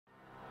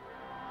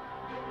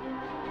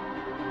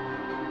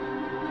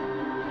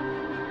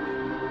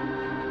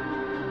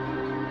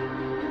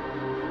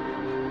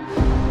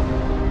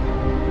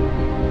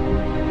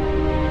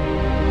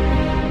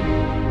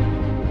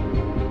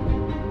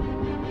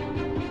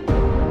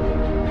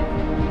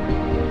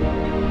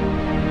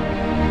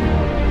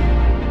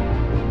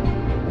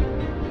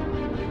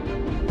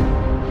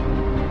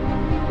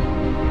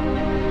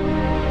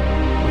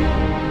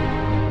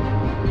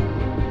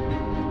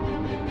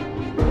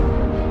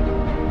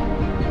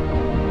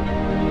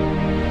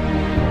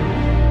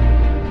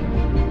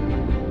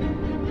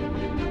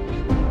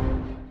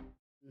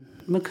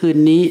เมื่อคืน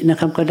นี้นะ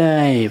ครับก็ได้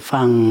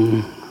ฟัง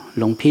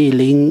หลวงพี่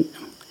ลิง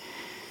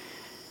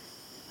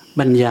บ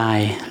รรยาย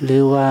หรื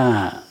อว่า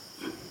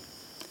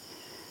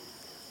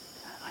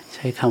ใ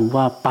ช้คำ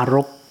ว่าปา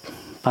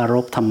ร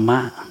ภธรรมะ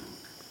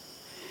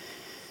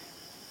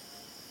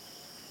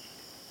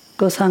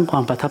ก็สร้างควา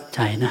มประทับใจ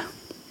นะ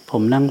ผ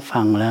มนั่ง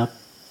ฟังแล้ว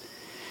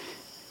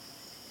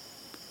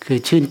คือ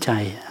ชื่นใจ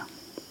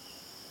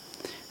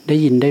ได้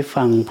ยินได้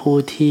ฟังผู้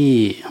ที่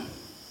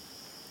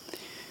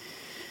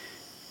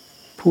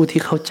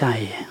เข้าใจ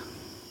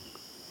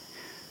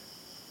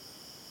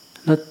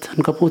แล้วท่าน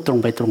ก็พูดตรง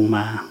ไปตรงม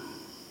า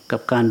กั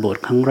บการบวช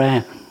ครั้งแร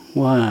ก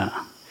ว่า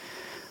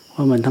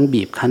มันทั้ง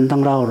บีบคั้นทั้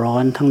งเร่าร้อ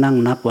นทั้งนั่ง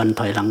นับวัน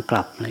ถอยหลังก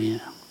ลับอะไรเ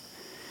งี้ย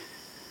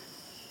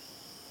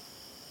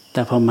แ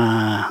ต่พอมา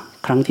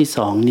ครั้งที่ส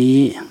องนี้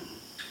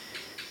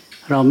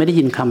เราไม่ได้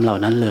ยินคำเหล่า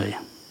นั้นเลย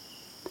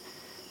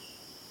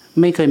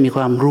ไม่เคยมีค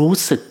วามรู้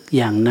สึก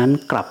อย่างนั้น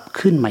กลับ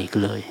ขึ้นมาอีก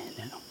เลย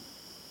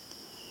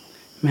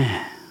แม่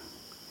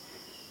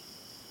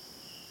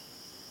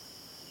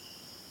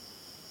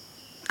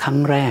ครั้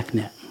งแรกเ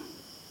นี่ย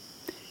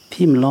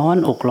ที่มันร้อน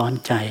อกร้อน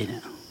ใจเนี่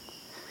ย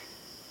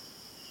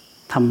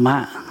ธรรมะ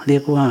เรี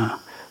ยกว่า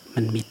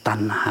มันมีตั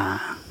ณหา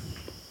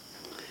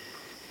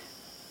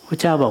พระ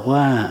เจ้าบอก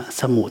ว่า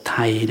สมุ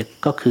ทัย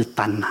ก็คือ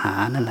ตัณหา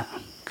นั่นแหละ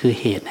คือ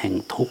เหตุแห่ง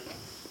ทุกข์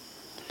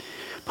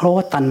เพราะ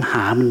ว่าตัณห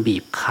ามันบี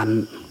บคั้น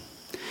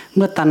เ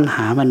มื่อตัณห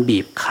ามันบี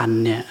บคั้น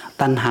เนี่ย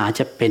ตัณหา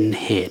จะเป็น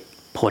เหตุ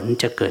ผล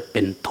จะเกิดเ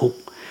ป็นทุกข์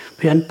เพร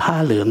าะฉะนั้นผ้า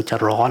เหลืองจะ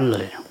ร้อนเล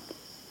ย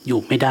อ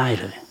ยู่ไม่ได้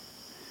เลย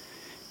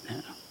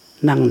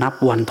นั่งนับ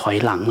วันถอย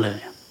หลังเลย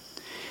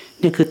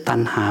นี่คือตัณ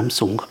หา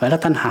สูงเข้าไปแล้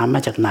วตัณหามา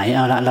จากไหนเอ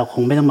าละเราค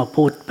งไม่ต้องมา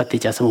พูดปฏิ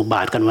จจสมุปบ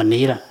าทกันวัน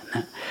นี้ละน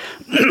ะ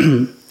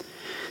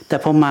แต่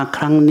พอมาค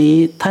รั้งนี้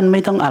ท่านไ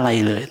ม่ต้องอะไร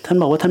เลยท่าน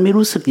บอกว่าท่านไม่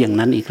รู้สึกอย่าง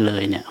นั้นอีกเล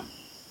ยเนี่ย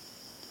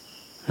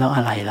แล้วอ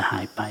ะไรละหา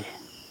ยไป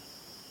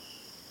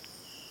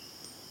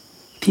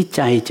ที่ใ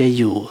จจะ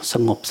อยู่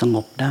สง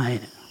บได้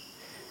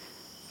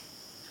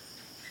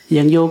อ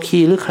ย่างโยคี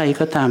หรือใคร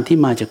ก็ตามที่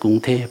มาจากกรุง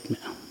เทพเ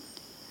นี่ย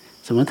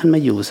สมมติท่านม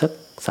าอยู่สัก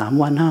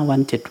3 วัน5 วัน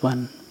7 วัน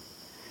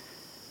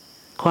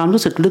ความ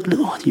รู้สึกลึ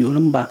กๆอยู่ล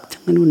ำบากจั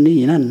งนู่นนี่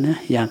นั่นนะ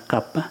อยากก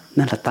ลับปะ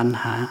นั่นแหละตัณ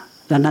หา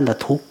แล้วนั่นแหละ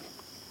ทุกข์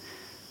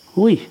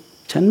อุ้ย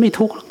ฉันไม่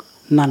ทุกข์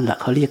นั่นแหละ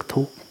เขาเรียก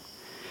ทุกข์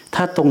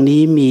ถ้าตรง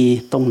นี้มี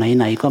ตรงไ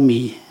หนๆก็มี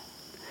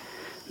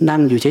นั่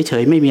งอยู่เฉ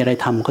ยๆไม่มีอะไร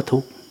ทำก็ทุ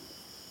กข์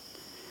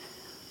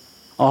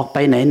ออกไป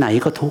ไหน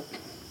ๆก็ทุกข์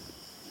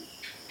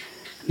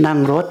นั่ง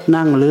รถ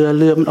นั่งเรื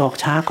อมันออก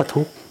ช้าก็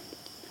ทุกข์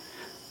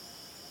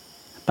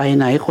ไป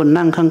ไหนคน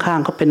นั่งข้าง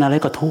ๆก็เป็นอะไร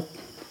ก็ทุกข์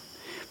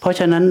เพราะฉ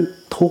ะนั้น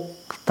ทุกข์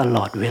ตล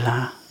อดเวลา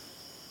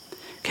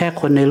แค่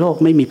คนในโลก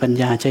ไม่มีปัญ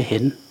ญาจะเห็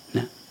นน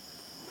ะ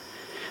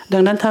ดั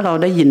งนั้นถ้าเรา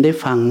ได้ยินได้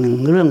ฟัง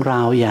เรื่องร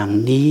าวอย่าง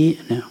นี้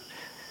นะ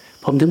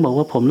ผมถึงบอก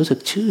ว่าผมรู้สึก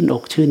ชื่นอ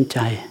กชื่นใจ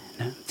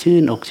นะชื่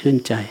นอกชื่น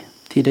ใจ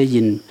ที่ได้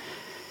ยิน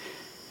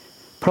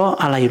เพราะ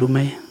อะไรรู้ไห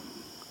ม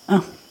อ้า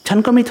วฉัน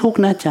ก็ไม่ทุกข์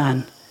นะอาจาร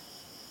ย์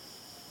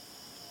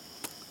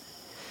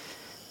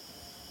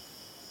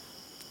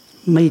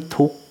ไม่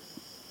ทุกข์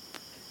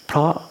เพ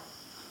ราะ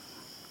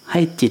ใ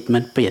ห้จิตมั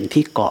นเปลี่ยน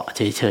ที่เกาะเ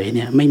ฉยๆเ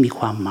นี่ยไม่มีค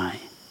วามหมาย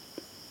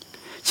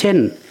เช่น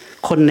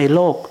คนในโ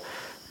ลก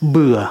เ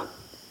บื่อ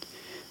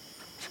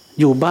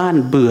อยู่บ้าน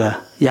เบื่อ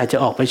อยากจะ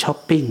ออกไปช้อป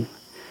ปิ้ง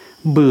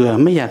เบื่อ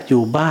ไม่อยากอ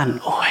ยู่บ้าน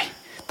โอ้ย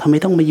ทำไม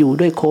ต้องมาอยู่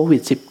ด้วยโควิ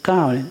ด-19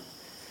เนี่ย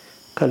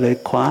ก็เลย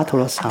คว้าโท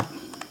รศัพท์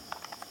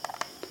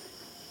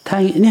ถ้า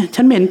เนี่ย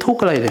ฉันไม่เห็นทุก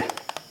ข์อะไรเลย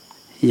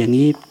อย่าง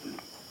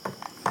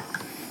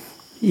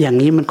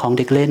นี้มันของ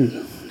เด็กเล่น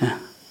นะ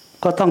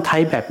ก็ต้องใช้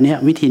แบบเนี้ย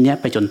วิธีเนี้ย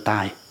ไปจนตา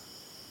ย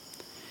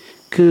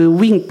คือ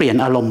วิ่งเปลี่ยน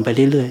อารมณ์ไป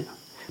เรื่อย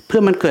ๆเพื่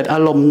อมันเกิดอา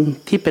รมณ์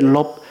ที่เป็นล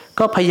บ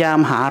ก็พยายาม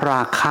หาร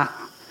าคะ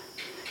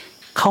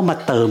เข้ามา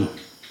เติม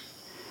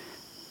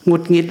หงุ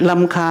ดหงิดร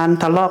ำคาญ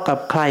ทะเลาะกับ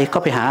ใครก็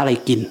ไปหาอะไร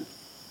กิน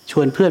ช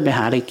วนเพื่อนไปห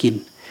าอะไรกิน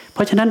เพ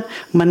ราะฉะนั้น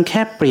มันแ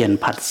ค่เปลี่ยน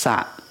ผัสสะ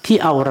ที่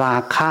เอารา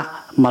คะ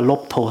มาล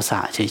บโทสะ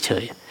เฉ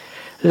ย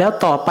ๆแล้ว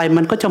ต่อไป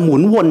มันก็จะหมุ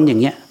นวนอย่า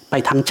งเงี้ยไป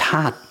ทั้งช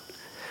าติ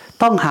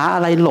ต้องหาอ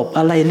ะไรหลบ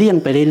อะไรเลี่ยง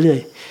ไปเรื่อย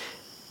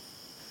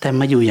ๆแต่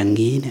มาอยู่อย่าง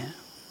นี้เนี่ย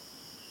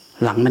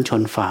หลังมันช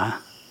นฝา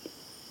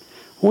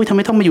อุ้ยทำไม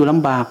ต้องมาอยู่ล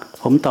ำบาก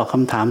ผมตอบค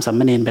ำถามสา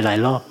มเณรไปหลาย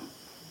รอบ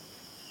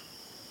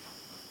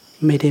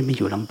ไม่ได้มาอ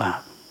ยู่ลำบาก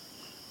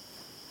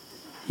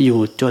อยู่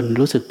จน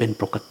รู้สึกเป็น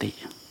ปกติ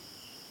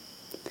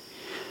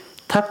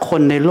ถ้าค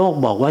นในโลก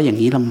บอกว่าอย่าง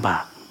นี้ลำบา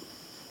ก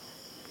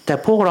แต่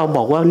พวกเราบ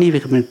อกว่านี่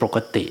เป็นปก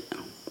ติ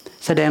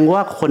แสดงว่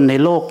าคนใน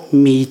โลก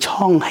มี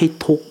ช่องให้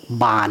ทุกข์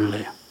บานเล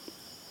ย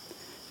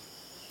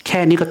แค่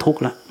นี้ก็ทุกข์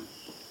ละ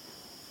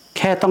แ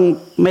ค่ต้อง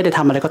ไม่ได้ท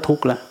ำอะไรก็ทุก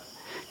ข์ละ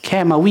แค่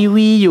มา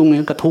วิยุง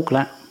ก็ทุกข์ล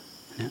ะ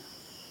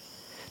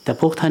แต่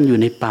พวกท่านอยู่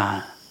ในป่า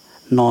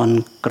นอน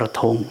กระ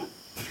ทง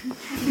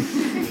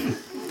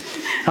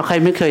เอาใคร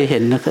ไม่เคยเห็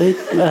นนะ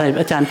อะไร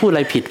อาจารย์พูดอะไ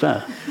รผิดป่ะ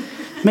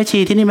แม่ชี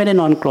ที่นี่ไม่ได้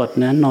นอนกรด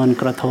นะนอน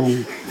กระทง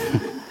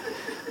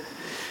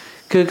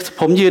คือ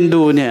ผมยืน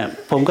ดูเนี่ย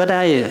ผมก็ไ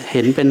ด้เ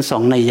ห็นเป็น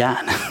2 นัยยะ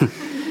นะ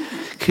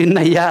คือ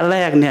นัยยะแร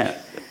กเนี่ย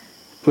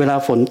เวลา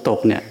ฝนตก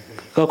เนี่ย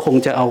ก็คง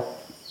จะเอา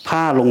ผ้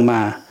าลงมา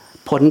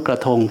พ พ้นกระ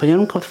ทงเพราะฉะ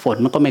นั้นฝน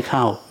มันก็ไม่เ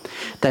ข้า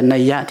แต่นั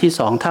ยยะที่ส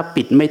องถ้า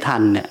ปิดไม่ทั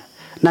นเนี่ย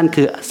นั่น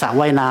คือสระ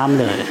ว่ายน้ำ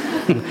เลย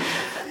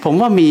ผม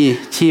ว่ามี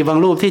ชีบาง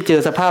รูปที่เจ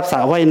อสภาพสระ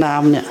ว่ายน้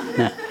ำเนี่ย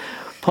นะ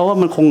เพราะว่า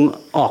มันคง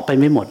ออกไป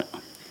ไม่หมด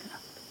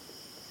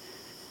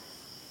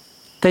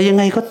แต่ยัง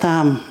ไงก็ตา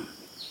ม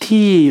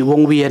ที่ว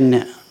งเวียนเ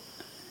นี่ย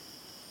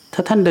ถ้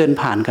าท่านเดิน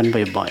ผ่านกัน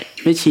บ่อย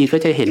ๆแม่ชีก็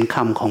จะเห็นค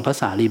ำของพระ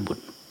สารีบุต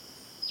ร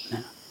น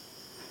ะ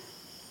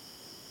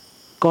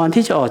ก่อน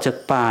ที่จะออกจาก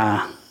ป่า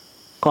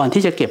ก่อน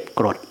ที่จะเก็บ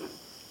กรด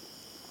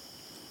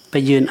ไป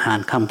ยืนอ่าน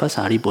คำพระส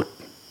ารีบุตร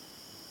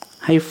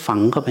ให้ฝัง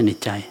เข้าไปใน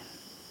ใจ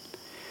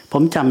ผ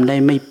มจำได้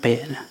ไม่เป๊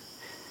ะนะ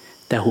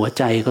แต่หัวใ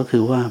จก็คื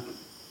อว่า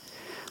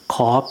ข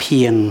อเพี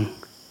ยง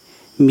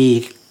มี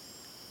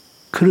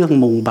เครื่อง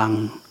มุงบัง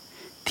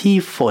ที่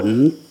ฝน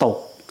ตก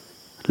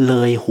เล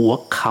ยหัว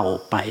เข่า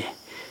ไป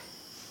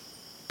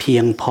เพีย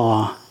งพอ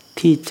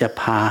ที่จะ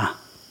พา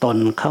ตน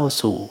เข้า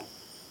สู่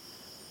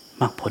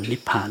มรรคผลนิ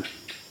พพาน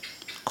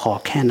ขอ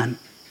แค่นั้น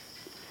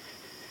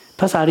พ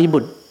ระสารีบุ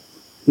ตร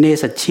เน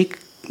สัชชิก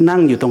นั่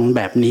งอยู่ตรงแ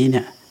บบนี้เ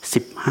นี่ย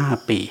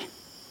15 ปี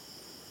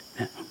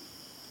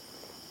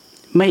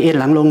ไม่เอน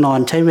หลังลงนอน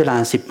ใช้เวลา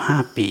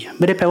15 ปีไ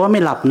ม่ได้แปลว่าไ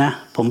ม่หลับนะ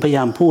ผมพยาย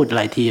ามพูดห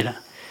ลายทีแล้ว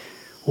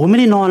โอ้ไม่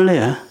ได้นอนเลย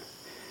เหรอ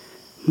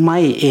ไม่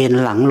เอน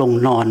หลังลง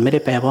นอนไม่ได้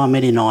แปลว่าไ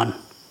ม่ได้นอน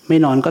ไม่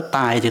นอนก็ต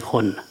ายจะค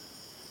น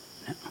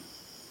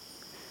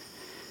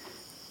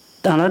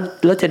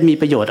แล้วจะมี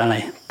ประโยชน์อะไร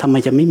ทำไม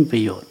จะไม่มีปร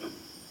ะโยชน์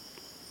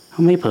เข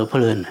าไม่เผลอเพ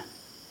ลิน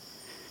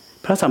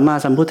พระสัมมา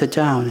สัมพุทธเ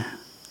จ้าเนี่ย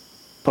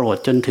โปรด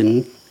จนถึง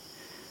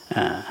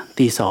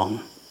ตี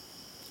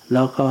 2แ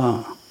ล้วก็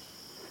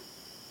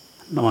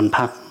นอน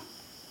พัก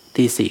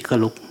ตี 4ก็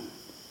ลุก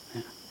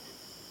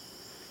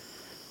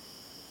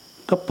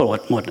ก็โปรด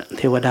หมด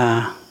เทวดา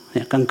เ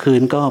นี่ยกลางคื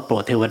นก็โปร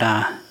ดเทวดา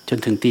จน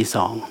ถึงตี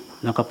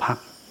 2แล้วก็พัก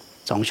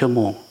2 ชั่วโม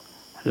ง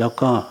แล้ว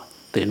ก็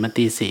ตื่นมา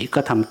ตี 4ก็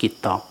ทำกิจ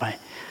ต่อไป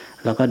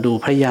แล้วก็ดู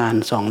พระญาณ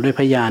ส่องด้วยพ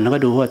ระญาณแล้วก็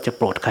ดูว่าจะโ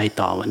ปรดใคร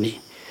ต่อวันนี้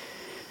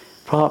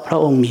เพราะพระ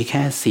องค์มีแ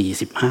ค่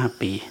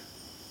45 ปี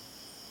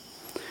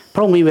พร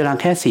ะองค์มีเวลา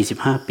แค่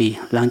45 ปี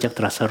หลังจากต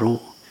รัสรู้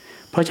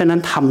เพราะฉะนั้น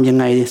ทำยัง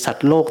ไงสัต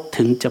ว์โลก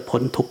ถึงจะพ้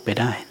นทุกข์ไป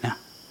ได้นะ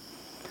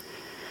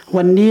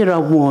วันนี้เรา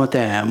มัวแ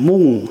ต่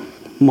มุ่ง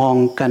มอง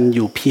กันอ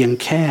ยู่เพียง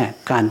แค่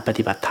การป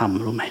ฏิบัติธรรม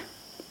รู้ไหม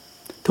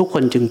ทุกค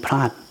นจึงพล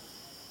าด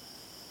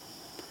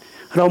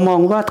เรามอง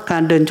ว่ากา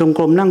รเดินจงก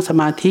รมนั่งส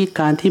มาธิ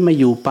การที่มา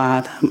อยู่ป่า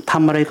ท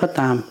ำอะไรก็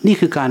ตามนี่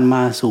คือการม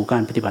าสู่กา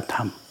รปฏิบัติธร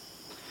รม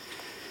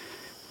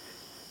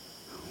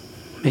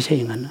ไม่ใช่อ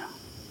ย่างนั้นนะ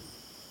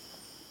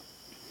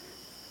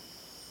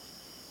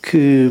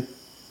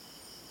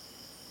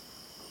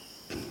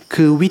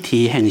คือวิ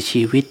ถีแห่ง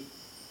ชีวิต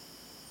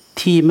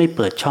ที่ไม่เ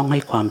ปิดช่องให้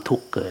ความทุก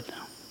ข์เกิด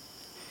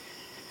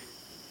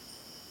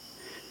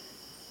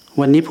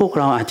วันนี้พวก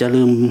เราอาจจะ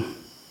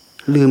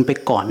ลืมไป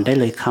ก่อนได้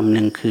เลยคำห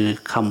นึ่งคือ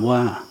คำว่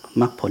า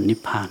มรรคผลนิพ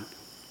พาน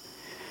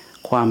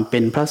ความเป็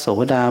นพระโส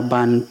ดา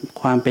บัน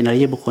ความเป็นอริ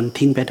ยบุคคล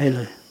ทิ้งไปได้เ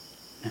ลย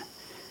นะ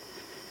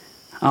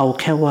เอา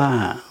แค่ว่า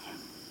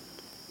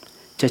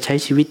จะใช้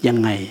ชีวิตยัง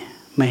ไง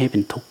ไม่ให้เป็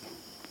นทุกข์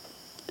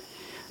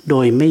โด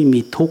ยไม่มี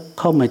ทุกข์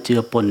เข้ามาเจื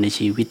อปนใน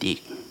ชีวิตอีก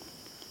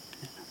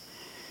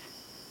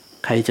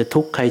ใครจะ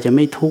ทุกข์ใครจะไ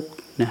ม่ทุกข์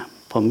นะ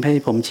ผ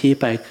มชี้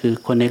ไปคือ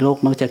คนในโลก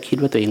มักจะคิด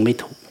ว่าตัวเองไม่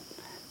ทุกข์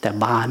แต่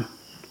บาน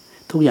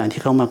ทุกอย่าง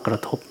ที่เข้ามากระ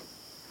ทบ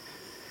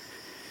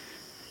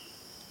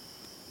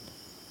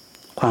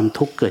ความ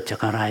ทุกข์เกิดจา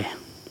กอะไร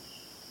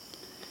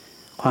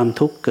ความ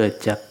ทุกข์เกิด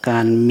จากกา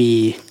รมี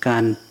กา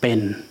รเ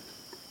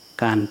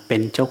ป็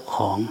นเจ้าข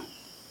อง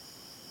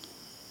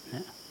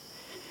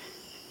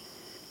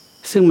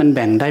ซึ่งมันแ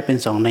บ่งได้เป็น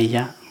2 นัยย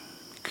ะ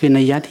คือ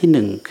นัยยะที่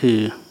1คือ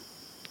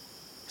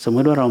สมม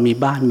ติว่าเรามี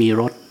บ้านมี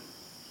รถ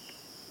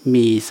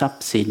มีทรัพ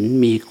ย์สิน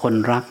มีคน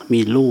รัก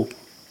มีลูก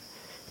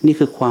นี่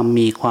คือความ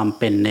มีความ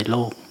เป็นในโล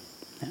ก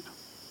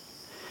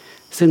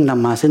ซึ่งน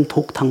ำมาซึ่ง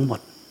ทุกข์ทั้งหมด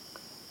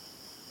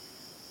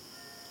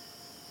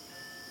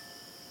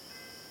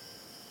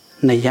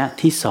นัยยะ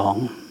ที่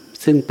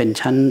2ซึ่งเป็น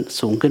ชั้น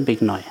สูงขึ้นไปอี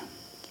กหน่อย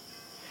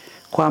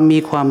ความมี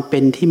ความเป็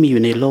นที่มีอ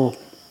ยู่ในโลก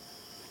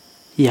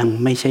ยัง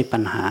ไม่ใช่ปั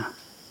ญหา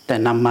แต่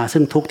นำมา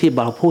ซึ่งทุกข์ที่เ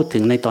ราพูดถึ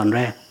งในตอนแ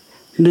รก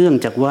เนื่อง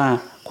จากว่า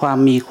ความ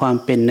มีความ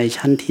เป็นใน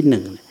ชั้นที่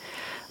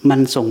1มัน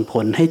ส่งผ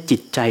ลให้จิ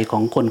ตใจขอ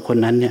งคนคน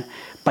นั้นเนี่ย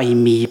ไป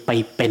มีไป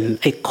เป็น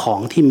ไอ้ของ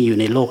ที่มีอยู่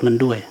ในโลกนั้น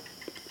ด้วย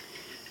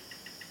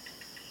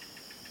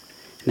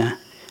นะ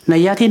นั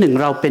ยยะที่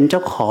1เราเป็นเจ้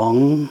าของ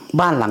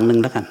บ้านหลังหนึ่ง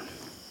แล้วกัน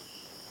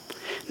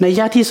นัยย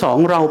ะที่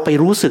2เราไป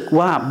รู้สึก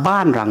ว่าบ้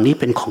านหลังนี้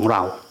เป็นของเร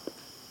า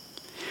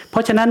เพร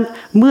าะฉะนั้น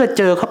เมื่อเ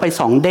จอเข้าไป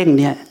2 เด้ง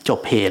เนี่ยจบ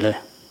เหเลย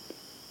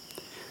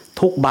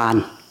ทุกบาน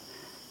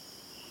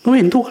ไม่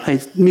เห็นทุกอะไร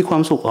มีควา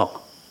มสุขออก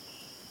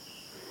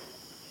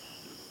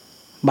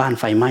บ้าน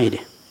ไฟไหม้ดิ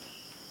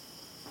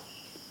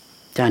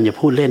อาจารย์อย่า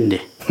พูดเล่นดิ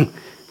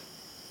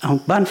เอา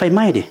บ้านไฟไห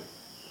ม้ดิ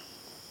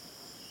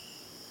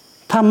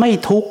ถ้าไม่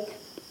ทุกข์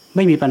ไ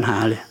ม่มีปัญหา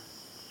เลย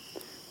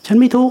ฉัน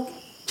ไม่ทุกข์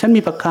ฉัน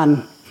มีประกัน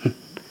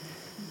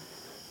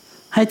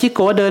ให้จิโก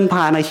เดิน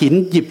ผ่านหิน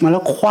หยิบมาแล้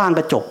วคว้างก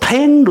ระจกเ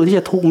พ่งดูที่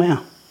จะทุกข์ไหม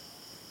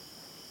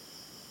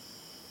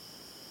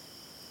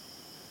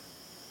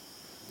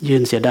ยื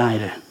นเสียได้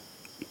เลย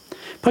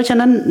เพราะฉะ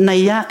นั้นนัย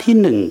ยะที่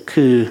หนึ่ง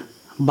คือ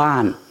บ้า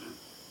น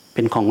เ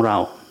ป็นของเรา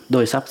โด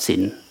ยทรัพย์สิ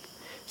น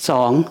ส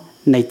อง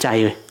ในใจ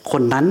ค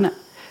นนั้น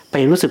ไป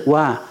รู้สึก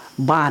ว่า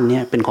บ้านเนี่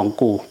ยเป็นของ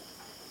กู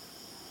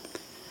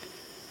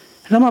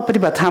แล้วมาปฏิ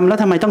บัติธรรมแล้ว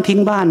ทำไมต้องทิ้ง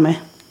บ้านไหม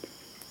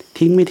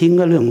ทิ้งไม่ทิ้ง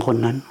ก็เรื่องของคน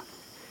นั้น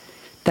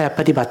แต่ป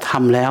ฏิบัติธร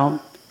รมแล้ว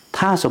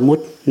ถ้าสมมุ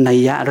ตินัย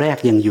ยะแรก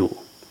ยังอยู่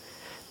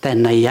แต่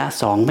นัยยะ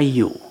สองไม่อ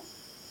ยู่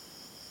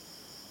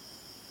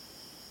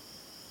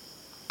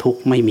ทุก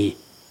ข์ไม่มี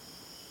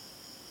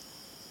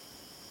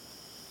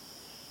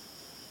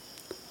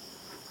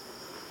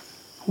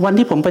วัน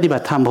ที่ผมปฏิบั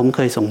ติธรรมผมเค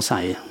ยสงสั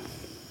ย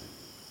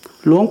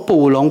หลวง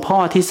ปู่หลวงพ่อ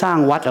ที่สร้าง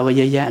วัดเอาไว้เ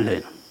ยอะแยะเลย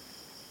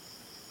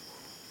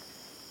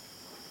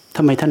ท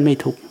ำไมท่านไม่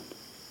ทุกข์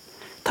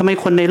ทำไม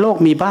คนในโลก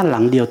มีบ้านหลั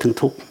งเดียวถึง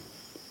ทุกข์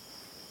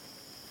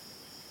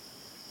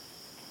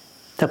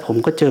แต่ผม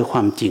ก็เจอคว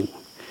ามจริง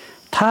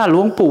ถ้าหล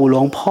วงปู่หล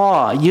วงพ่อ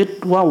ยึด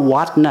ว่า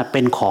วัดน่ะเป็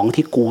นของ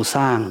ที่กูส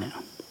ร้างเนี่ย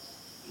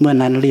เมื่อ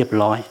นั้นเรียบ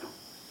ร้อย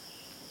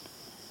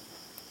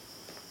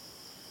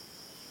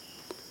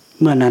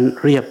เมื่อนั้น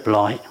เรียบ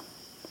ร้อย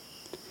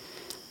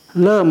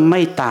เริ่มไ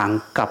ม่ต่าง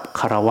กับ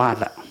ฆราวาส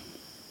ละ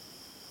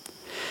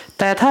แ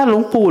ต่ถ้าหลว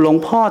งปู่หลวง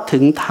พ่อถึ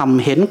งท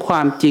ำเห็นคว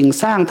ามจริง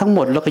สร้างทั้งหม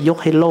ดแล้วก็ยก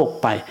ให้โลก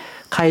ไป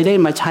ใครได้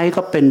มาใช้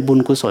ก็เป็นบุญ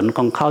กุศลข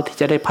องเขาที่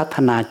จะได้พัฒ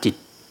นาจิต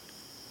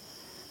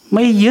ไ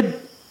ม่ยึด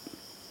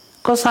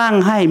ก็สร้าง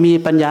ให้มี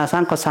ปัญญาสร้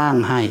างก็สร้าง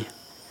ให้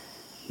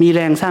มีแร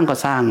งสร้างก็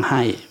สร้างใ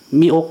ห้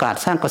มีโอกาส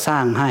สร้างก็สร้า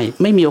งให้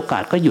ไม่มีโอกา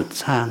สก็หยุด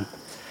สร้าง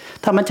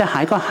ถ้ามันจะหา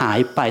ยก็หาย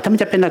ไปถ้ามัน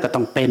จะเป็นอะไรก็ต้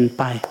องเป็น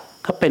ไป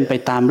ก็เป็นไป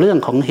ตามเรื่อง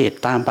ของเหตุ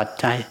ตามปัจ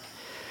จัย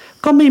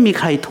ก็ไม่มี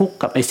ใครทุกข์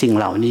กับไอ้สิ่ง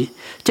เหล่านี้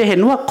จะเห็น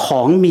ว่าข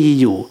องมี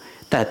อยู่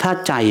แต่ถ้า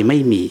ใจไม่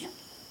มี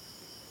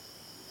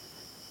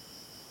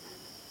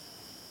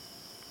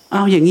เอ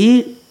าอย่างนี้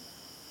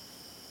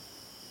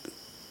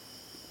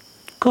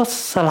ก็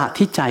สละ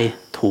ที่ใจ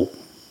ถูก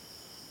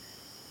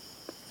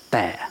แ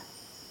ต่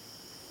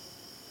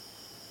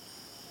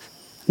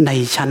ใน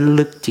ชั้น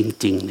ลึกจ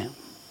ริงๆเนี่ย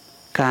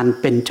การ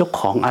เป็นเจ้า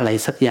ของอะไร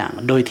สักอย่าง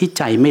โดยที่ใ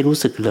จไม่รู้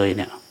สึกเลยเ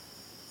นี่ย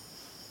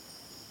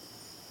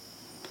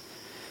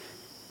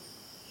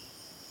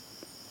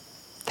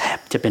แทบ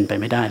จะเป็นไป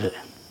ไม่ได้เลย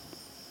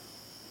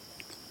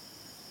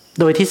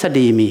โดยทฤษ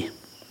ฎีมี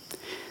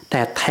แ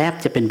ต่แทบ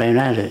จะเป็นไปไม่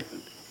ได้เลย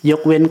ย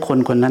กเว้นคน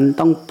คนนั้น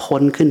ต้องพ้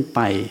นขึ้นไป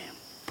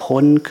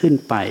พ้นขึ้น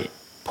ไป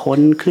พ้น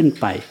ขึ้น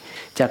ไป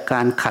จากก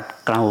ารขัด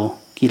เกลา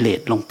กิเลส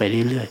ลงไป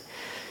เรื่อย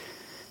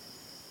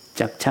ๆ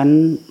จากชั้น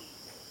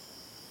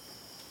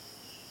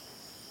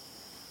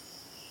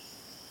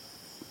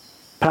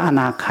พระอ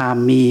นาคา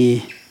มี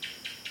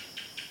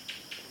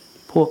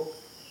พวก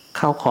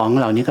ข้าวของ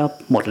เหล่านี้ก็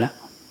หมดแล้ว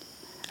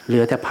เหลื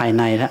อแต่ภายใ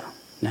นแล้ว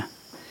นะ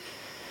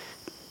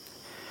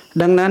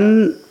ดังนั้น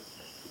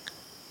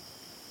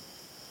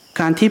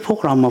การที่พวก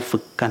เรามาฝึ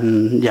กกัน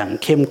อย่าง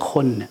เข้ม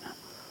ข้นเนี่ย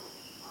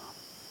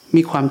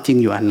มีความจริง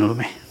อยู่อันรู้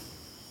ไหม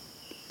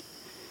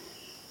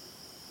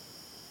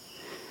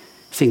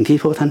สิ่งที่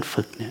พวกท่าน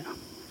ฝึกเนี่ย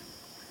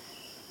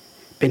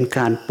เป็นก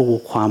ารปู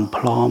ความพ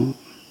ร้อม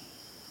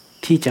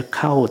ที่จะเ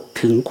ข้า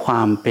ถึงคว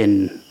ามเป็น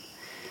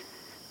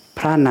พ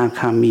ระอนาค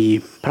ามี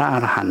พระอ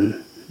รหันต์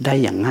ได้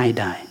อย่างง่าย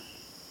ดาย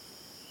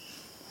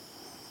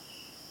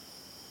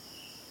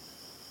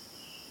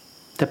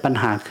แต่ปัญ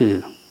หาคือ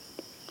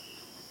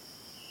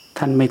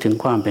ท่านไม่ถึง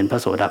ความเป็นพระ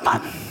โสดาบั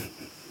น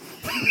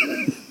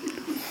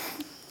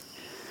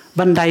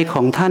บันไดข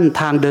องท่าน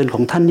ทางเดินข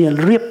องท่านเนี่ย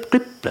เรียบก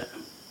ริบเลย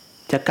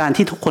จากการ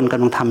ที่ทุกคนก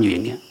ำลังทำอยู่อย่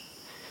างเงี้ย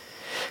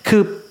คื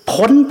อ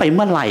พ้นไปเ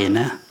มื่อไหร่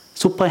นะ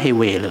ซุปเปอร์ไฮ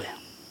เวย์เลย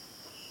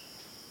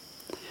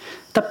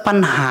แต่ปัญ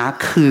หา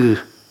คือ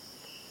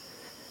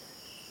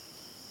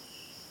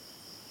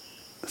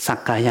สัก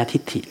กายทิ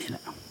ฏฐินี่แหล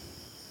ะ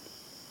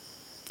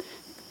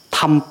ท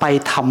ำไป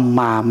ทำ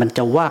มามันจ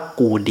ะว่า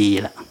กูดี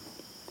ละ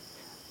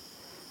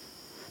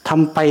ท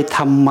ำไปท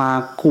ำมา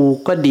กู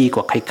ก็ดีก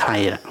ว่าใคร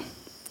ๆละ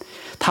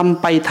ท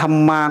ำไปท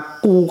ำมา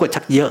กูก็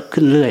ชักเยอะ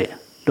ขึ้นเรื่อย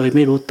โดยไ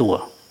ม่รู้ตัว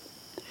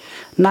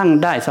นั่ง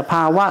ได้สภ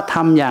าวะท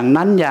ำอย่าง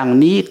นั้นอย่าง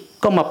นี้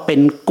ก็มาเป็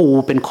นกู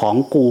เป็นของ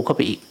กูเข้าไ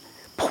ปอีก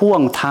พ่ว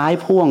งท้าย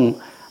พ่วง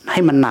ให้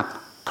มันหนัก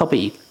เข้าไป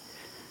อีก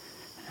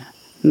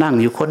นั่ง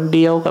อยู่คนเ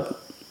ดียวกับ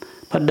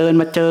พอเดิน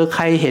มาเจอใค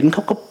รเห็นเข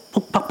าก็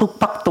ปุ๊บ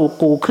ปักตัว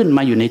กูขึ้นม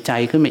าอยู่ในใจ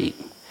ขึ้นมาอีก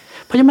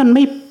เพราะฉะนั้น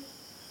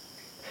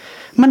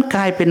มันก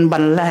ลายเป็น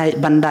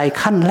บันได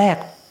ขั้นแรก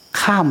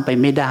ข้ามไป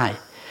ไม่ได้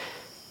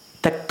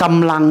แต่ก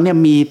ำลังเนี่ย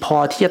มีพอ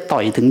ที่จะต่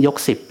อยถึงยก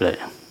10เลย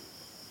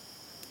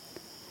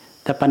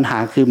แต่ปัญหา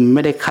คือไ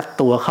ม่ได้คัด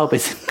ตัวเข้าไป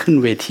ขึ้น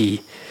เวที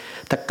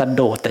แต่กระโ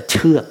ดดแต่เ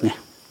ชือกไง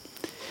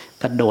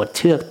กระโดดเ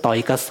ชือกต่อย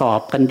กระสอ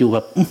บกันอยู่แบ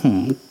บ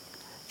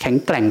แข็ง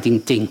แกร่งจ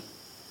ริง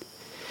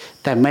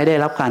ๆแต่ไม่ได้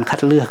รับการคั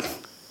ดเลือก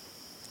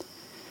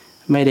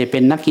ไม่ได้เป็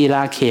นนักกีฬ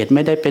าเขตไ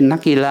ม่ได้เป็นนั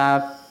กกีฬา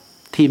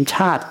ทีมช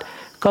าติ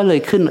ก็เลย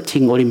ขึ้นชิ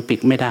งโอลิมปิก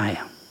ไม่ได้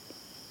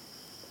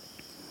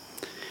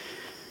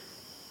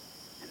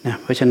นะ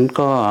เพราะฉะนั้น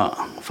ก็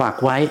ฝาก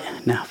ไว้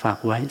นะฝาก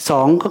ไว้ส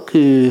องก็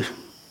คือ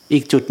อี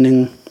กจุดหนึ่ง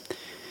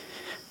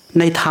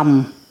ในธรรม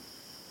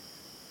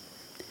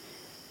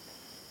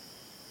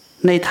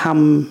ในธรรม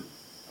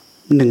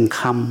1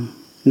 ค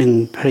ำ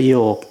 1 ประโย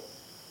ค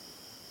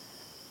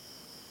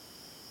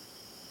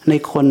ใน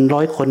คน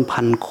100 คน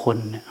1,000 คน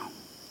เนี่ย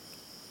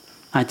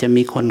อาจจะ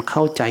มีคนเ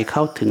ข้าใจเข้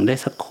าถึงได้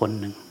สักคน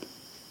หนึ่ง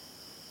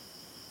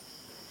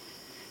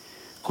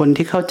คน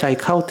ที่เข้าใจ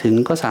เข้าถึง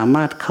ก็สาม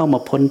ารถเข้ามา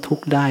พ้นทุก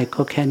ข์ได้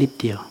ก็แค่นิด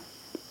เดียว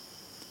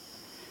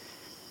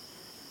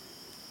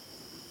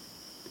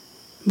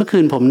เมื่อคื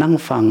นผมนั่ง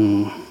ฟัง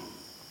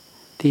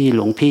ที่หล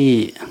วงพี่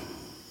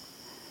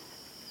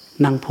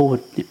นั่งพูด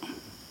เนี่ย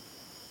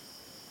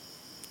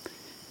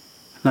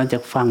หลังจา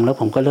กฟังแล้ว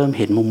ผมก็เริ่มเ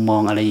ห็นมุมมอ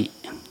งอะไร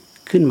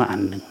ขึ้นมาอั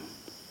นหนึ่ง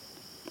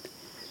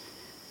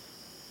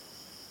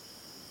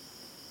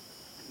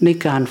ใน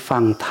การฟั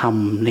งธรรม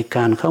ในก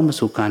ารเข้ามา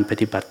สู่การป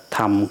ฏิบัติธ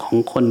รรมของ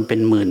คนเป็น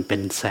หมื่นเป็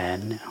นแสน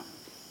เนี่ย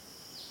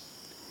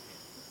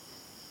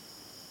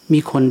มี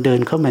คนเดิน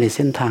เข้ามาในเ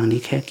ส้นทางนี้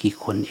แค่กี่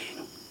คนเอง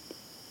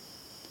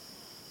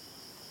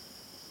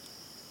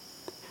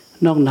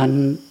นอกนั้น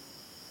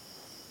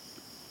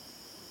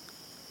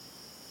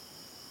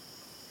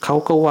เขา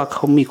ก็ว่าเข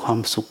ามีความ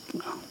สุข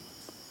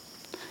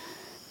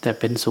แต่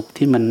เป็นสุข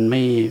ที่มันไ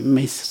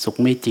ม่สุข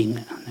ไม่จริงน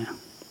ะ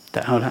แต่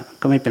เอาละ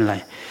ก็ไม่เป็นไร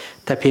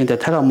แต่เพียงแต่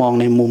ถ้าเรามอง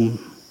ในมุม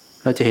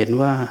เราจะเห็น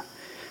ว่า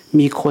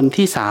มีคน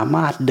ที่สาม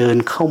ารถเดิน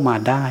เข้ามา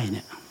ได้เ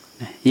นี่ย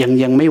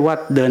ยังไม่ว่า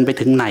เดินไป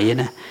ถึงไหน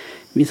นะ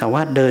มีสาม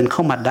ารถเดินเข้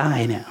ามาได้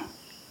เนี่ย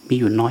มี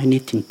อยู่น้อยนิ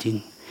ดจริง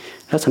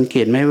ๆแล้วสังเก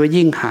ตไหมว่า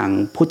ยิ่งห่าง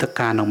พุทธก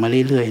าลออกมา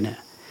เรื่อยๆเนี่ย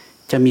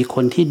จะมีค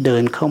นที่เดิ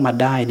นเข้ามา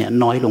ได้เนี่ย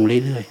น้อยลง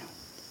เรื่อยๆ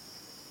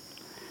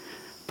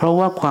เพราะ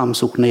ว่าความ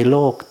สุขในโล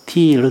ก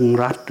ที่รึง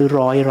รัดหรือ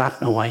ร้อยรัด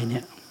เอาไว้เ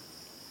นี่ย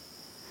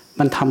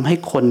มันทำให้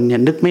คนเนี่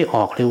ยนึกไม่อ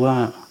อกเลยว่า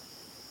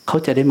เขา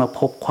จะได้มาพ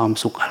บความ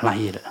สุขอะไร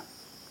เหรอ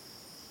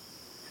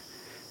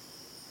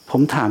ผ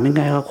มถาม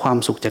ง่ายๆว่าความ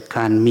สุขจากก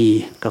ารมี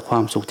กับควา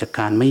มสุขจาก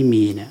การไม่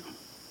มีเนี่ย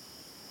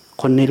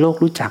คนในโลก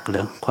รู้จักเหร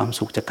อความ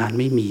สุขจากการ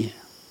ไม่มี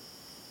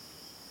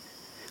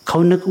เขา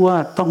นึกว่า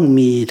ต้อง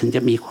มีถึงจ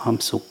ะมีความ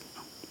สุข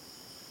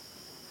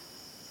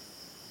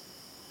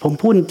ผม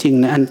พูดจริง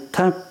นะ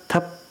ถ้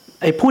า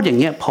ไอ้พูดอย่าง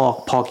เงี้ย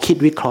พอคิด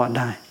วิเคราะห์ไ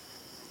ด้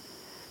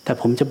แต่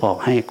ผมจะบอก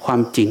ให้ความ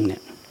จริงเนี่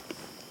ย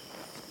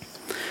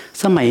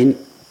ส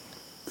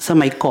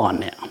มัยก่อน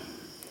เนี่ย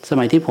ส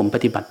มัยที่ผมป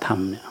ฏิบัติธรรม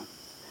เนี่ย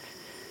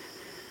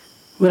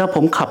เวลาผ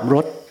มขับร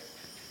ถ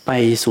ไป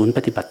ศูนย์ป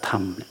ฏิบัติธรร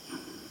มเนี่ย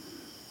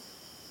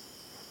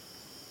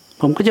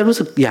ผมก็จะรู้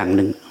สึกอย่างห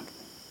นึ่ง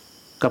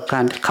กับกา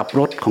รขับ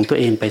รถของตัว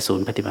เองไปศูน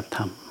ย์ปฏิบัติธ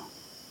รรม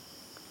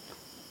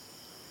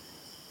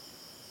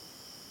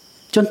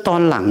จนตอ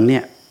นหลังเนี่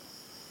ย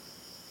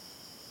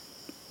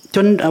จ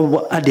น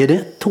เดี๋ยว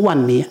ทุกวัน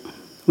นี้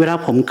เวลา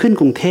ผมขึ้น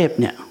กรุงเทพ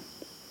เนี่ย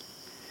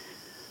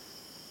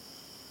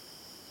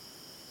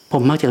ผ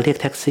มมักจะเรียก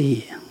แท็กซี่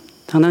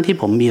ทั้งที่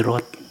ผมมีร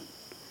ถ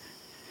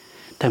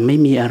แต่ไม่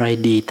มีอะไร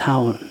ดีเท่า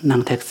นั่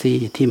งแท็กซี่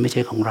ที่ไม่ใ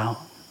ช่ของเรา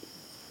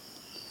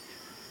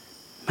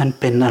มัน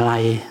เป็นอะไร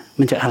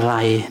มันจะอะไร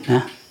น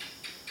ะ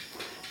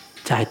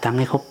จ่ายตังค์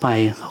ให้เขาไป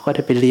เขาก็ไ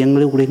ด้ไปเลี้ยง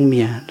ลูกเลี้ยงเ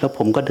มียแล้วผ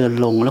มก็เดิน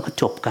ลงแล้วก็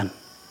จบกัน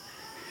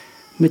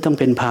ไม่ต้อง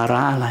เป็นภาร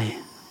ะอะไร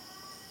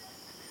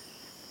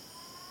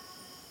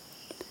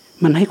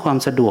มันให้ความ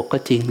สะดวกก็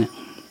จริง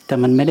แต่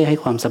มันไม่ได้ให้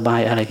ความสบา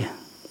ยอะไร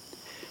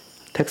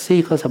แท็กซี่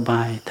ก็สบ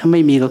ายถ้าไ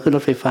ม่มีก็ขึ้นร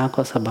ถไฟฟ้า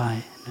ก็สบาย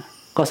นะ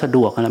ก็สะด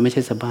วกนะไม่ใ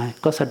ช่สบาย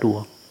ก็สะดว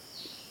ก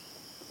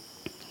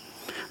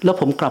แล้ว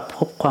ผมกลับพ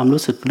บความ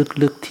รู้สึก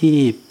ลึกๆที่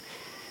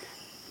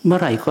เมื่อ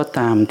ไหร่ก็ต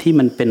ามที่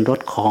มันเป็นรถ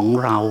ของ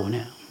เราเ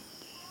นี่ย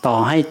ต่อ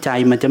ให้ใจ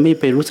มันจะไม่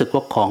ไปรู้สึกว่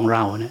าของเร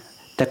าเนี่ย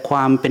แต่คว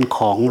ามเป็นข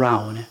องเรา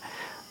เนี่ย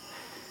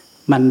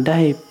มั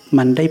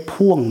นได้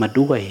พ่วงมา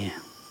ด้วย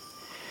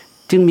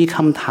จึงมีค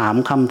ำถา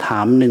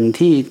มหนึ่ง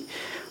ที่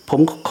ผม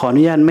ขออ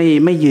นุญาต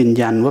ไม่ยืน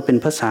ยันว่าเป็น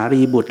ภาษา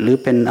รีบุตรหรือ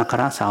เป็นอัค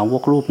รสาว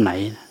กรูปไหน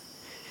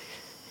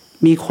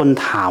มีคน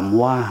ถาม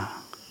ว่า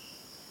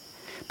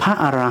พระ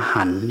อร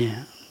หันต์เนี่ย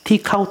ที่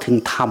เข้าถึง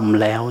ธรรม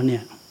แล้วเนี่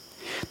ย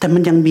แต่มั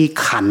นยังมี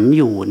ขันธ์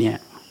อยู่เนี่ย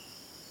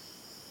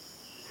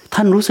ท่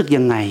านรู้สึก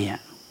ยังไงอ่ะ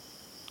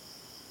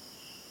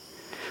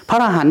พระอ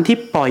รหันต์ที่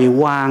ปล่อย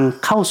วาง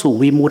เข้าสู่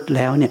วิมุตติแ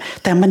ล้วเนี่ย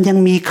แต่มันยัง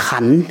มี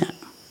ขันธ์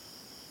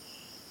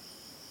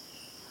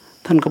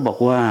ท่านก็บอก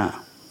ว่า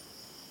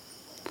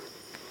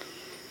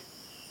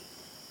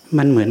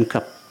มันเหมือนกั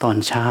บตอน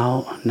เช้า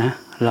นะ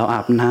เราอ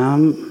าบน้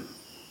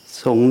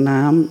ำส่ง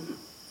น้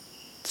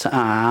ำสะอ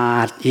า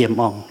ดเอี่ยม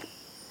อ่อง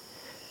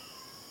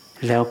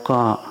แล้วก็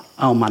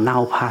เอามาเน่า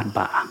พาด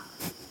บ่า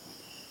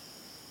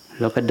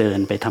แล้วก็เดิน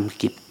ไปท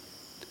ำกิจ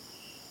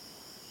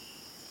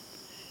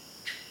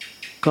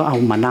ก็เอา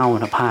มาเน่า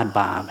พาด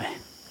บ่าไป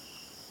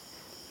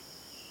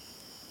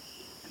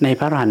ใน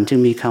พระอรหันต์จึง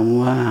มีค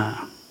ำว่า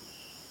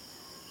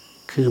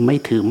คือไม่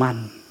ถือมั่น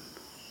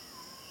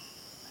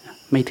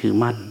ไม่ถือ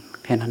มั่น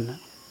แค่นั้นนะ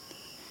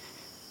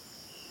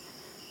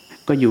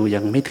ก็อยู่อย่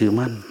างไม่ถือ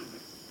มั่น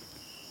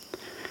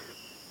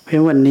เพรา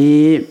ะวันนี้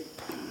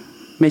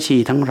แม่ชี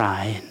ทั้งหลา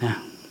ยนะ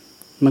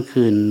เมื่อ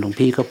คืนหลวง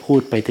พี่ก็พู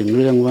ดไปถึงเ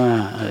รื่องว่า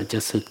จะ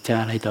สึกจะ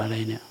อะไรต่ออะไร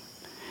เนี่ย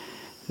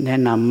แนะ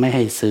นำไม่ใ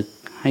ห้สึก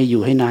ให้อ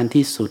ยู่ให้นาน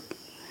ที่สุด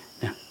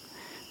นะ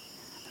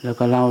แล้ว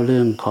ก็เล่าเ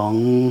รื่องของ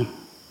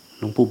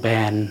หลวงปู่แบ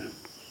น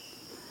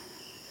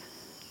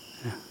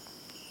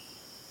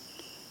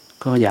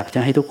ก็อยากจะ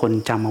ให้ทุกคน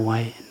จำเอาไว้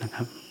นะค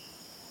รับ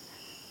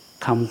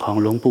คำของ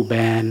หลวงปู่แบ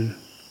น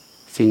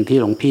สิ่งที่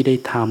หลวงพี่ได้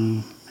ท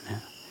ำน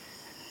ะ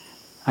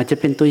อาจจะ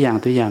เป็นตัวอย่า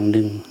งห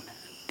นึ่ง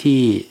ที่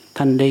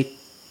ท่านได้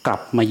กลั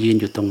บมายืน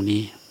อยู่ตรง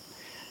นี้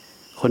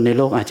คนในโ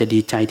ลกอาจจะดี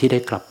ใจที่ได้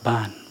กลับบ้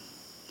าน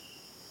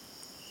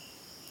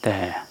แต่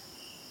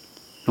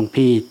หลวง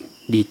พี่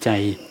ดีใจ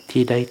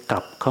ที่ได้กลั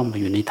บเข้ามา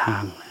อยู่ในทา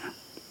ง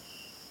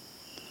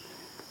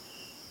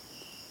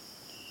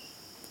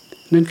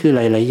นั่นคือห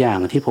ลายๆอย่าง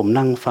ที่ผม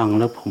นั่งฟัง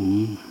แล้ว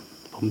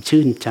ผม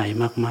ชื่นใจ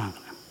มาก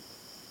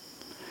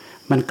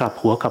ๆมันกลับ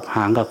หัวกลับห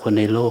างกับคน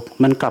ในโลก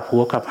มันกลับหั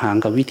วกลับหาง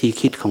กับวิธี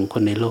คิดของค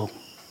นในโลก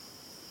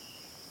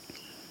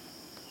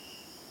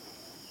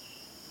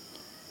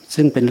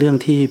ซึ่งเป็นเรื่อง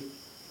ที่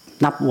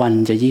นับวัน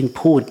จะยิ่ง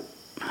พูด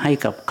ให้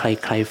กับใ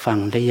ครๆฟัง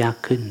ได้ยาก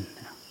ขึ้น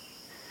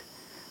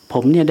ผ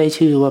มเนี่ยได้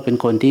ชื่อว่าเป็น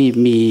คนที่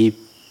มี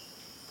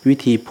วิ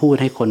ธีพูด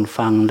ให้คน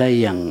ฟังได้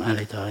อย่างอะไร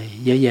ต่ออะไร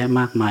เยอะแยะ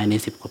มากมายใน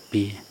10 กว่า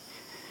ปี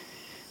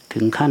ถึ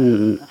งขั้น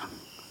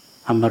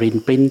อมรินท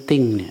ร์ปริ้น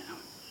ติ้งเนี่ย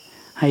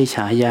ให้ฉ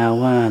ายา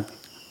ว่า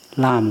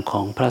ล่ามข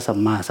องพระสัม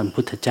มาสัม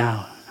พุทธเจ้า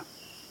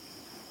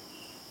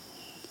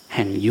แ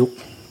ห่งยุค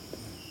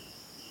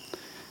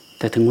แ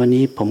ต่ถึงวัน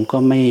นี้ผมก็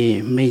ไ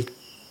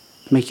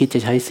ม่คิดจะ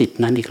ใช้สิทธิ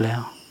นั้นอีกแล้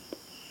ว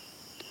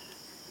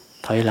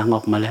ถอยหลังอ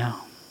อกมาแล้ว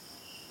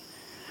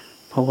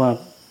เพราะว่า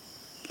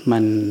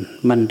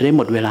มันได้ห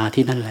มดเวลา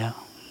ที่นั่นแล้ว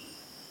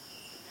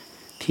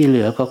ที่เห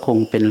ลือก็คง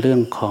เป็นเรื่อ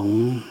งของ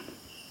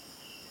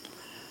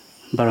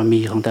บารมี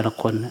ของแต่ละ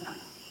คน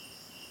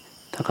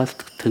ถ้าเขา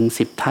ถึง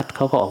10 ทัศเข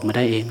าก็ออกมาไ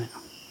ด้เอง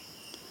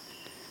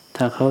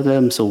ถ้าเขาเ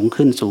ริ่มสูง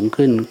ขึ้น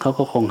เขา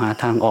ก็คงหา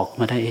ทางออก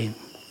มาได้เอง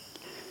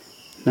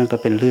นั่นก็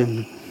เป็นเรื่อง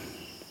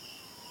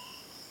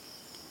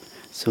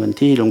ส่วน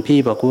ที่หลวงพี่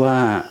บอกว่า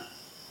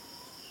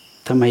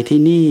ทำไมที่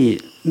นี่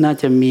น่า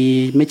จะมี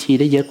แม่ชี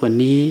ได้เยอะกว่า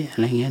นี้อะ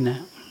ไรเงี้ยนะ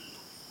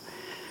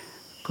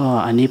ก็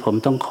อันนี้ผม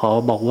ต้องขอ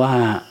บอกว่า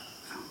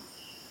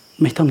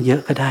ไม่ต้องเยอ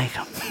ะก็ได้ค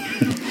รับ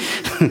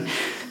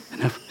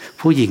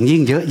ผู้หญิงยิ่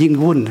งเยอะยิ่ง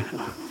วุ่น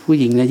ผู้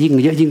หญิงนะยิ่ง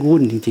เยอะยิ่งวุ่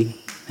นจริง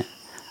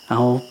ๆเ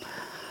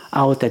อ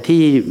าแต่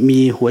ที่มี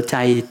หัวใจ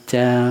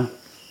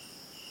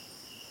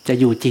จะ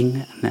อยู่จริง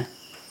นะ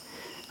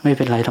ไม่เ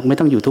ป็นไรหรอกไม่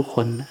ต้องอยู่ทุกค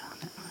น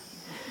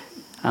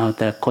เอาแ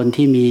ต่คน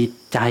ที่มี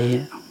ใจ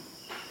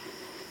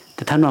แ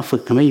ต่ท่านมาฝึ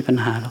กไม่มีปัญ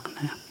หาหรอกน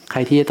ะใคร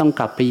ที่จะต้อง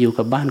กลับไปอยู่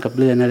กับบ้านกับ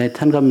เรือนอะไร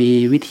ท่านก็มี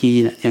วิธี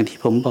นะอย่างที่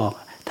ผมบอก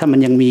ถ้ามัน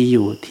ยังมีอ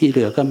ยู่ที่เห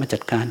ลือก็มาจั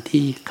ดการ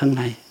ที่ข้างใ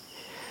น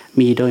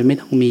มีโดยไม่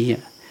ต้องมี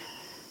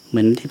เห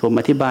มือนที่ผม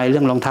อธิบายเรื่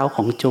องรองเท้าข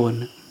องโจร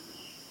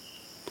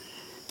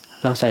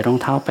เราใส่รอง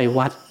เท้าไป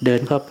วัดเดิ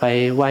นเข้าไป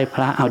ไหว้พ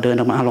ระเอาเดิน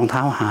ออกมาเอารองเท้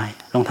าหาย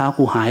รองเท้า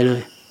กูหายเล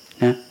ย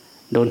นะ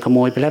โดนขโม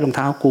ยไปแล้วรองเ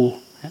ท้ากู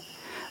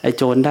ไอ้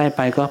โจรได้ไ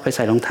ปก็ไปใ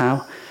ส่รองเท้า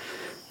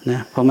นะ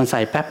พอมันใ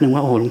ส่แป๊บนึงว่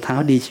าโอ้โหรองเท้า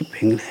ดีชิบเ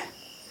พ่งเลย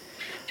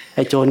ไ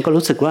อ้โจรก็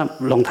รู้สึกว่า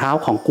รองเท้า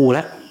ของกูแ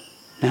ล้ว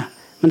นะ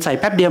มันใส่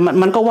แป๊บเดียว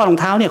มันก็ว่ารอง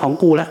เท้าเนี่ยของ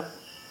กูแล้ว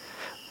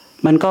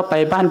มันก็ไป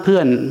บ้านเพื่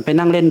อนไป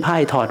นั่งเล่นไพ่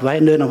ถอดไว้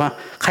เดินออกมา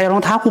ใครเอาร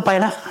องเท้ากูไป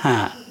ละ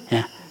เ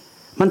นี่ย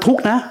มันทุก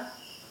ข์นะ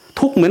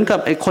ทุกข์เหมือนกับ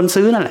ไอ้คน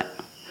ซื้อนั่นแหละ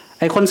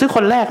ไอ้คนซื้อค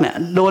นแรกเนี่ย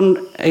โดน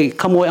ไอ้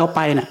ขโมยเอาไป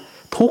เนี่ย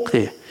ทุกข์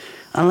สิ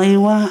อะไร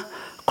ว่า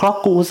คล็อก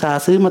กูอุตส่า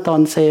ห์ซื้อมาตอ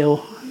นเซลล์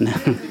นะ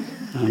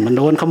มันโ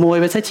ดนขโมย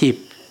ไปซะฉีบ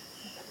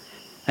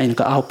ไอ้นี่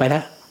ก็เอาไปแล้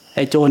วไ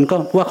อ้โจรก็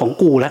ว่าของ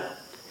กูแล้ว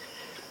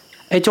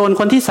ไอ้โจร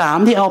คนที่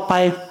3ที่เอาไป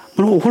มั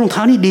นโอ้โหรองเท้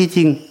านี่ดีจ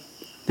ริง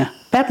นะ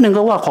แป๊บนึง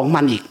ก็ว่าของ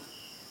มันอีก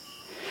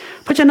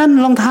เพราะฉะนั้น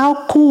รองเท้า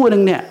คู่นึ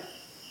งเนี่ย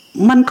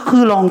มันก็คื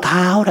อรองเ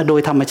ท้านะโด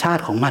ยธรรมชา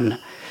ติของมันนะ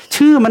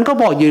ชื่อมันก็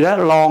บอกอยู่แล้ว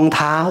รองเ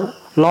ท้า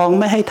รอง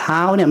ไม่ให้เท้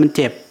าเนี่ยมันเ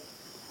จ็บ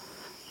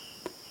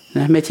น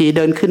ะแม่ชีเ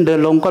ดินขึ้นเดิน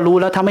ลงก็รู้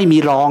แล้วถ้าไม่มี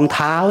รองเ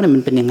ท้าเนี่ยมั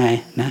นเป็นยังไง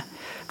นะ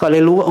ก็เล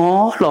ยรู้ว่าอ๋อ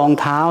รอง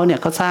เท้าเนี่ย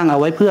เขาสร้างเอา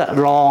ไว้เพื่อ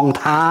รอง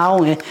เท้า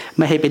ไงไ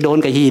ม่ให้ไปโดน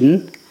กับหิน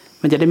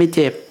มันจะได้ไม่เ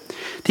จ็บ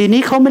ที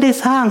นี้เขาไม่ได้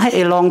สร้างให้ไ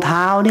อ้รองเ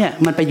ท้าเนี่ย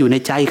มันไปอยู่ใน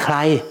ใจใคร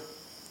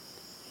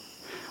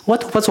วัต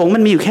ถุประสงค์มั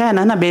นมีอยู่แค่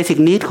นั้นนะเบสิก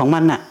นีดของมั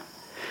นน่ะ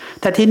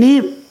แต่ทีนี้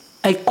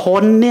ไอ้ค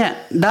นเนี่ย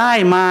ได้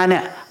มาเนี่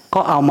ย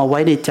ก็เอามาไว้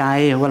ในใจ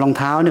ว่ารอง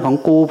เท้าเนี่ยของ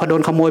กูพอโด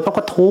นขโมยเพราะ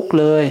ก็ทุกข์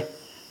เลย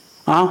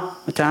เอา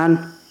อาจารย์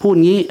พูด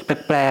งี้แ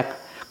ปลก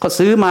ๆก็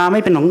ซื้อมาไ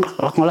ม่เป็นของ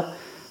แล้ว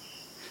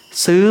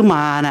ซื้อม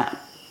าน่ะ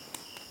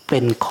เป็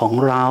นของ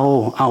เรา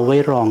เอาไว้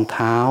รองเ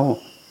ท้า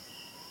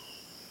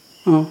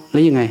แล้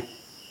วยังไง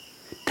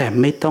แต่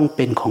ไม่ต้องเ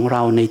ป็นของเร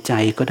าในใจ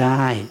ก็ไ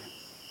ด้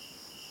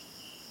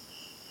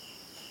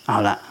เอา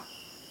ละ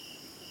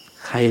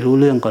ใครรู้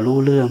เรื่องก็รู้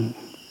เรื่อง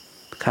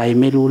ใคร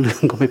ไม่รู้เรื่อ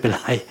งก็ไม่เป็น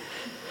ไร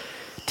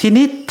ที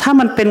นี้ถ้า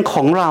มันเป็นข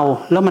องเรา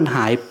แล้วมันห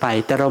ายไป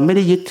แต่เราไม่ไ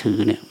ด้ยึดถือ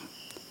เนี่ย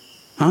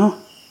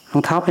รอ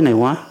งเท้าไปไหน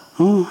วะ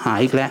หาย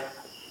อีกแล้ว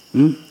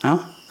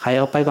ใครเ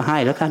อาไปก็ให้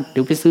แล้วกันเดี๋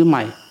ยวไปซื้อให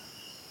ม่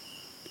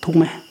ทุกไ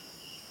หม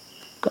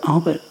ก็เอา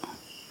ไป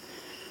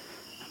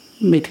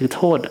ไม่ถือโ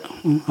ทษ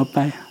เอาไป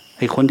ไ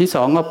อ้คนที่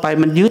2เอาไป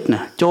มันยึดน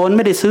ะโจรไ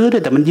ม่ได้ซื้อด้ว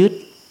ยแต่มันยึด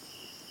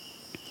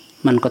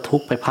มันก็ทุ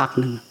กไปพัก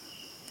นึง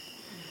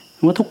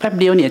ว่าทุกแป๊บ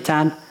เดียวเนี่ยอาจา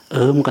รย์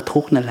มันก็ทุ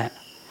กนั่นแหละ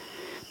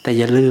แต่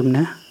อย่าลืมน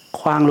ะ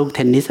ขว้างลูกเท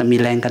นนิสมี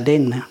แรงกระเด้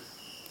งนะ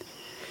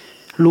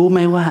รู้ไหม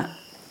ว่า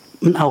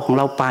มันเอาของ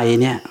เราไป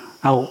เนี่ย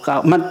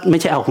มันไม่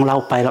ใช่เอาของเรา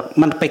ไปหรอก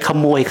มันไปข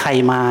โมยใคร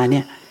มาเ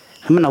นี่ย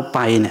แล้วมันเอาไป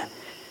เนี่ย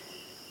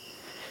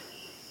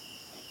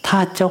ถ้า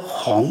เจ้าข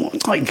อง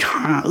ไอ้ห่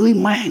า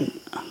แม่ง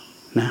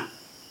นะ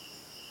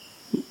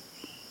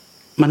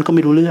มันก็ไ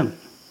ม่รู้เรื่อง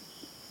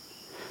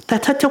แต่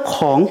ถ้าเจ้าข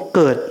องเ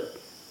กิด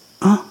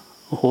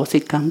โอ้โหสิ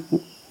กรรม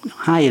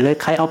ให้เลย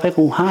ใครเอาไป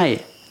กูให้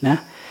นะ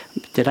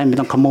จะได้ไม่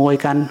ต้องขโมย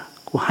กัน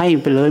กูให้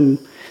ไปเลย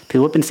ถื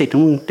อว่าเป็นสิทธิ์ขอ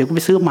งมึงเดี๋ยวกูไ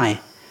ปซื้อใหม่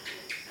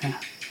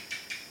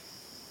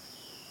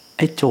ไ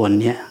อ้โจร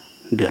เนี่ย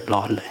เดือด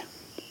ร้อนเลย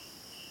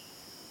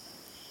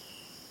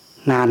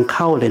งานเ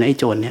ข้าเลยนะไอ้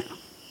โจรเนี่ย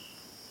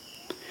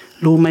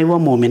รู้ไหมว่า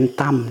โมเมน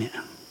ตัมเนี่ย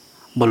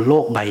บนโล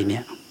กใบเนี่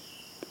ย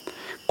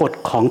กฎ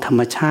ของธรร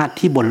มชาติ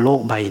ที่บนโล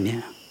กใบเนี่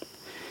ย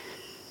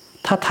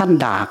ถ้าท่าน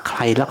ด่าใคร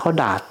แล้วเขา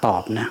ด่าตอ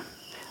บนะ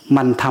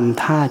มันท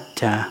ำท่า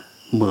จะ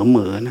เห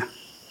มือนะ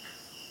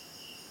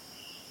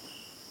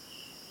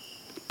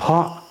เพรา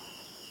ะ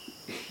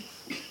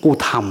กู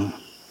ท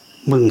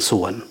ำมึงส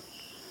วน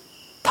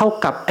เท่า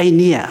กับไอ้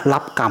เนี่ยรั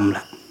บกรรมแหล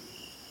ะ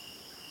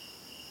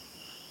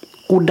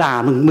กูด่า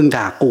มึง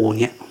ด่ากู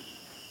เงี้ย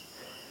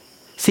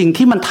สิ่ง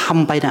ที่มันท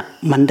ำไปน่ะ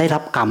มันได้รั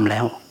บกรรมแล้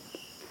ว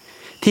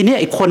ทีนี้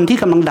ไอ้คนที่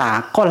กำลังด่า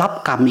ก็รับ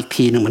กรรมอีก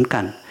ทีหนึ่งเหมือนกั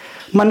น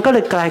มันก็เล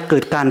ยกลายเกิ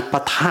ดการป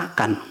ะทะ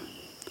กัน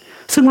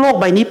ซึ่งโลก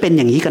ใบนี้เป็นอ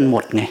ย่างนี้กันหม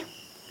ดไง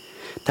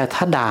แต่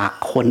ถ้าด่า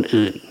คน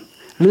อื่น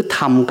หรือท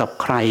ำกับ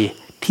ใคร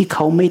ที่เข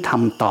าไม่ท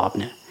ำตอบ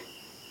เนี่ย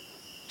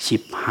ฉิ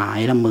บหาย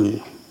ละมึง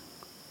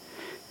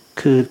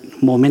คือ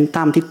โมเมน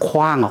ตัมที่ค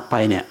ว้างออกไป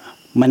เนี่ย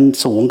มัน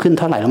สูงขึ้นเ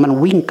ท่าไหร่แล้วมัน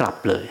วิ่งกลับ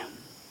เลย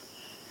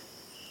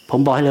ผม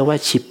บอกให้เลยว่า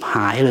ฉิบห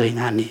ายเลย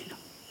งานนี้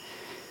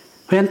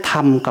เพราะฉะนั้นท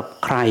ำกับ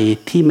ใคร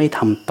ที่ไม่ท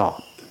ำตอบ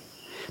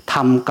ท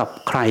ำกับ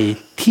ใคร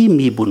ที่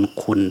มีบุญ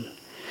คุณ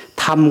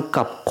ทำ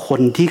กับค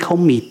นที่เขา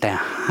มีแต่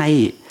ให้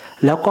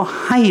แล้วก็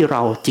ให้เร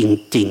าจ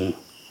ริง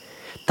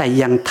ๆแต่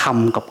ยังท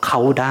ำกับเขา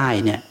ได้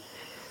เนี่ย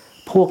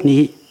พวก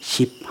นี้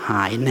ฉิบห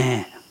ายแน่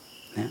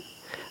นะ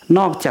น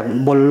อกจาก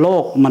บนโล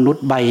กมนุษ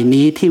ย์ใบ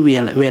นี้ที่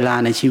เวลา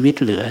ในชีวิต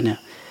เหลือเนี่ย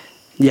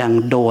ยัง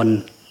โดน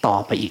ต่อ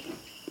ไปอีก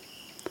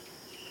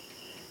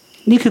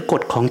นี่คือก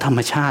ฎของธรรม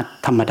ชาติ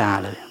ธรรมดา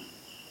เลย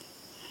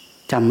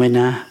จำไว้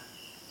นะ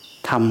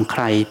ทำใค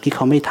รที่เข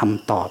าไม่ท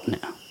ำตอบเนี่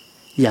ย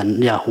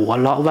อย่าหัว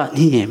เราะว่า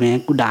นี่แม่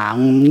กูด่า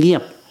เงีย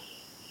บ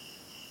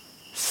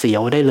เสีย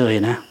วได้เลย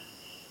นะ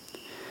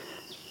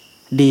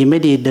ดีไม่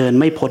ดีเดิน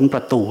ไม่พ้นปร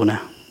ะตูนะ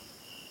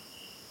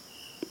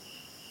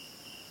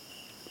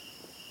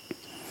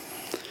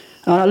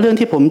เรื่อง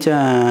ที่ผมจะ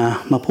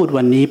มาพูด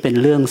วันนี้เป็น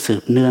เรื่องสื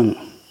บเนื่อง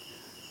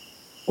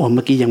เ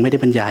มื่อกี้ยังไม่ได้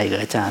บรรยายเล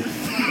ยอาจารย์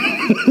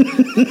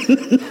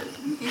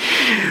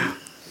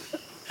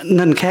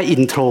นั่นแค่อิ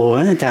นโทร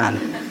นะอาจารย์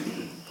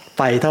ไ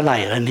ปเท่าไหร่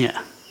แล้วเนี่ย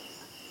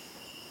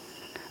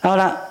เอา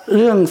ละเ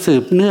รื่องสื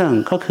บเนื่อง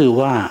ก็คือ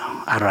ว่า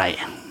อะไร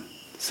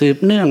สืบ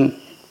เนื่อง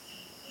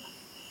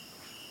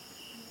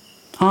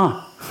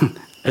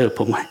ผ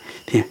ม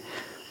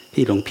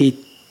ที่หลวงพี่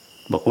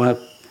บอกว่า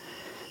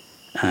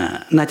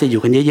น่าจะอ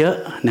ยู่กันเยอะ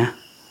ๆนะ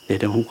เ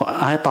ดี๋ยวผม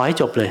ต่อให้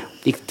จบเลย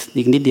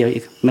อีกนิดเดียวอี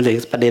กมันเลย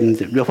ประเด็น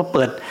เดี๋ยว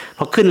พ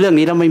อขึ้นเรื่อง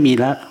นี้แล้วไม่มี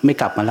แล้วไม่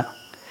กลับมาแล้ว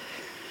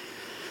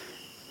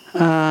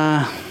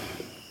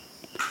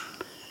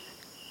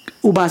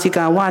อุบาสิก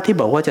าว่าที่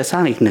บอกว่าจะสร้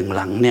างอีก1 ห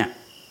ลังเนี่ย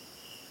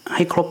ใ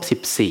ห้ครบ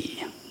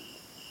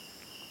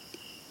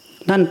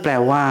14นั่นแปล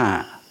ว่า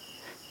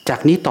จาก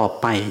นี้ต่อ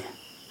ไป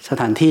ส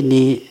ถานที่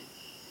นี้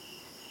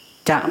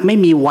จะไม่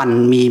มีวัน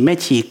มีแม่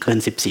ชีเกิน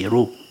14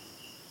 รูป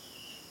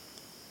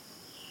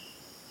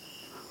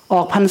อ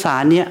อกพรรษา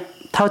เนี่ย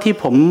เท่าที่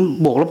ผม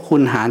บวกลบคู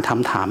ณหาร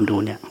ถามดู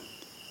เนี่ย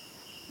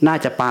น่า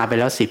จะปาไป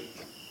แล้ว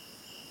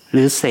10ห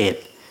รือเศษ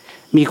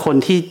มีคน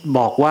ที่บ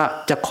อกว่า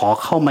จะขอ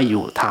เข้ามาอ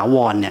ยู่ถาว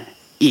รเนี่ย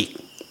อีก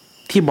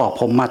ที่บอก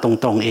ผมมาตร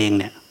งๆเอง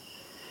เนี่ย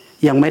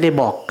ยังไม่ได้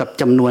บอกกับ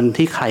จำนวน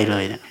ที่ใครเล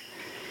ยเนี่ย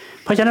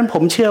เพราะฉะนั้นผ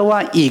มเชื่อว่า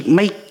อีกไ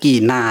ม่กี่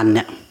นานเ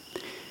นี่ย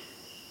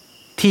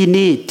ที่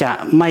นี่จะ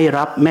ไม่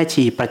รับแม่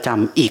ชีประจ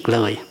ำอีกเล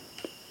ย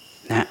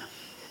นะ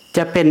จ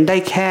ะเป็นได้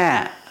แค่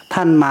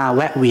ท่านมาแ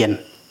วะเวียน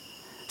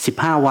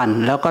15 วัน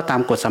แล้วก็ตา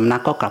มกฎสำนั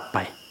กก็กลับไป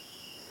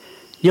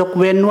ยก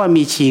เว้นว่า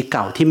มีชีเ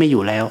ก่าที่ไม่อ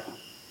ยู่แล้ว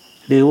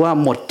หรือว่า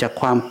หมดจาก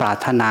ความปรา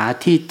รถนา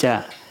ที่จะ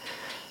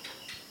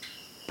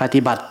ป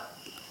ฏิบัติ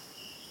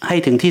ให้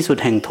ถึงที่สุด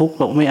แห่งทุกข์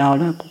บอกไม่เอา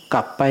แล้วก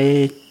ลับไป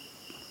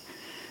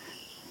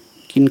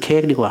กินเค้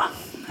กดีกว่า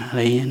อะไร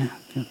อย่างเงี้ยนะ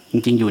จ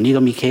ริงๆอยู่นี่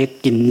ก็มีเค้ก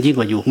กินยิ่ง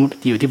กว่าอ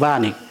ยู่ที่บ้าน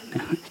อีก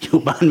อยู่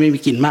บ้านไม่มี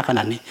กินมากขน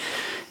าดนี้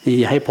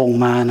อย่าให้พง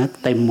มานะ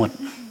เต็มหมด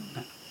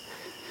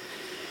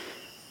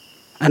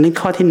อันนี้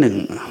ข้อที่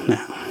1น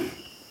ะ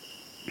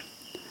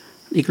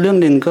อีกเรื่อง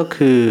หนึ่งก็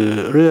คือ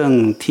เรื่อง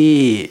ที่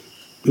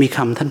มีค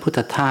ำท่านพุทธ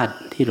ทาส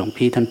ที่หลวง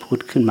พี่ท่านพูด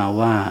ขึ้นมา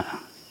ว่า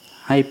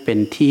ให้เป็น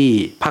ที่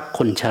พักค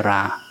นชร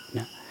าน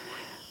ะ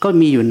ก็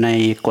มีอยู่ใน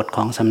กฎข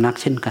องสำนัก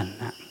เช่นกัน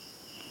นะ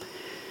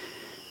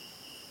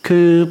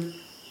คือ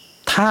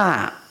ถ้า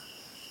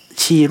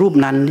ชีรูป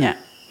นั้นเนี่ย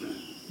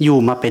อยู่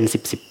มาเป็น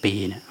10 ปี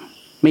เนี่ย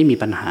ไม่มี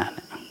ปัญหาน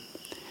ะ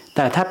แ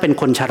ต่ถ้าเป็น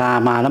คนชรา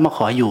มาแล้วมาข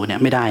ออยู่เนี่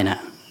ยไม่ได้นะ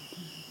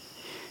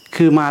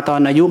คือมาตอ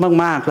นอายุ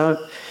มากๆแล้ว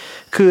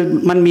คือ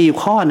มันมี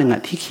ข้อหนึ่งอ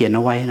ะที่เขียนเอ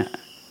าไว้น่ะ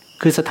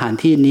คือสถาน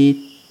ที่นี้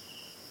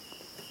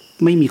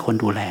ไม่มีคน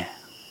ดูแล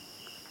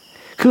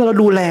คือเรา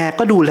ดูแล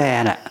ก็ดูแล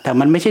แหละแต่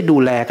มันไม่ใช่ดู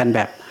แลกันแบ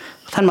บ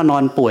ท่านมานอ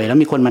นป่วยแล้ว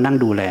มีคนมานั่ง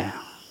ดูแล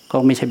ก็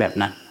ไม่ใช่แบบ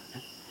นั้น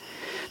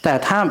แต่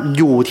ถ้า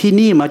อยู่ที่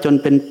นี่มาจน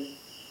เป็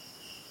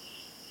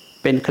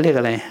นเขาเรียก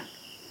อะไร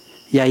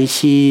ใย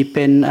ชีเ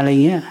ป็นอะไร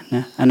เงี้ยน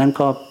ะอันนั้น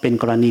ก็เป็น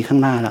กรณีข้าง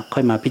หน้าแล้วค่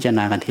อยมาพิจารณ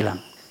ากันทีหลัง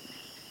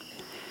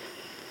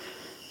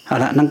เอา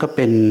ละนั่นก็เ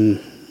ป็น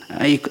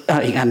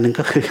อีกอันหนึ่ง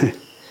ก็คือ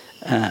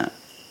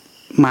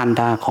มาร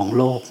ดาของ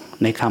โลก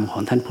ในคำขอ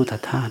งท่านพุทธ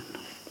ทาส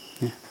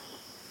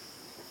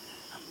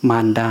มา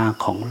รดา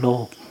ของโล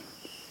ก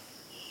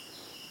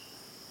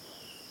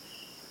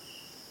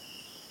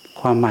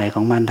ความหมายข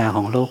องมารดาข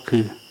องโลกคื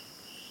อ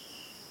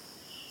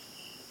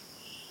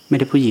ไม่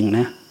ได้ผู้หญิง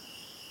นะ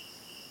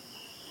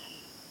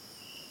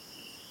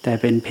แต่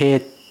เป็นเพ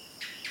ศ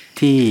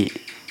ที่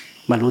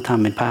บรรลุธรรม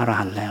เป็นพระอร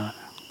หันต์แล้ว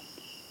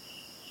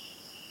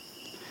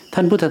ท่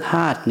านพุทธท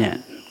าสเนี่ย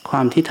คว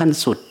ามที่ท่าน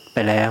สุดไป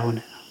แล้วเ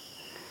นี่ย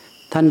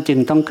ท่านจึง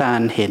ต้องการ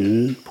เห็น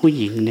ผู้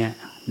หญิงเนี่ย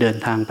เดิน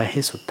ทางไปให้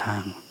สุดทา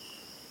ง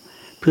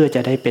เพื่อจ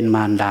ะได้เป็นม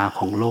ารดาข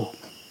องโลก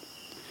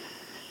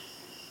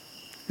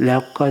แล้ว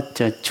ก็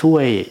จะช่ว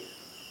ย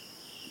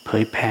เผ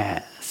ยแผ่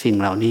สิ่ง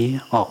เหล่านี้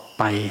ออก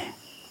ไป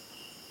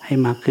ให้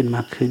มากขึ้นม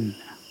ากขึ้น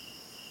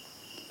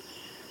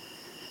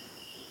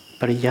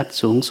ปริยัติ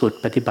สูงสุด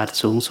ปฏิบัติ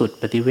สูงสุด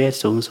ปฏิเวท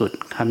สูงสุด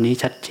คำนี้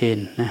ชัดเจน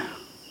นะ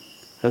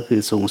ก็คือ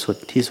สูงสุด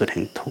ที่สุดแ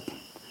ห่งทุกข์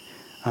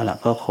เอาล่ะ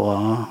ก็ขอ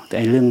แต่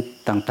เรื่อง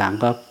ต่าง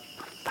ๆก็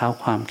เท้า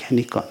ความแค่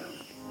นี้ก่อน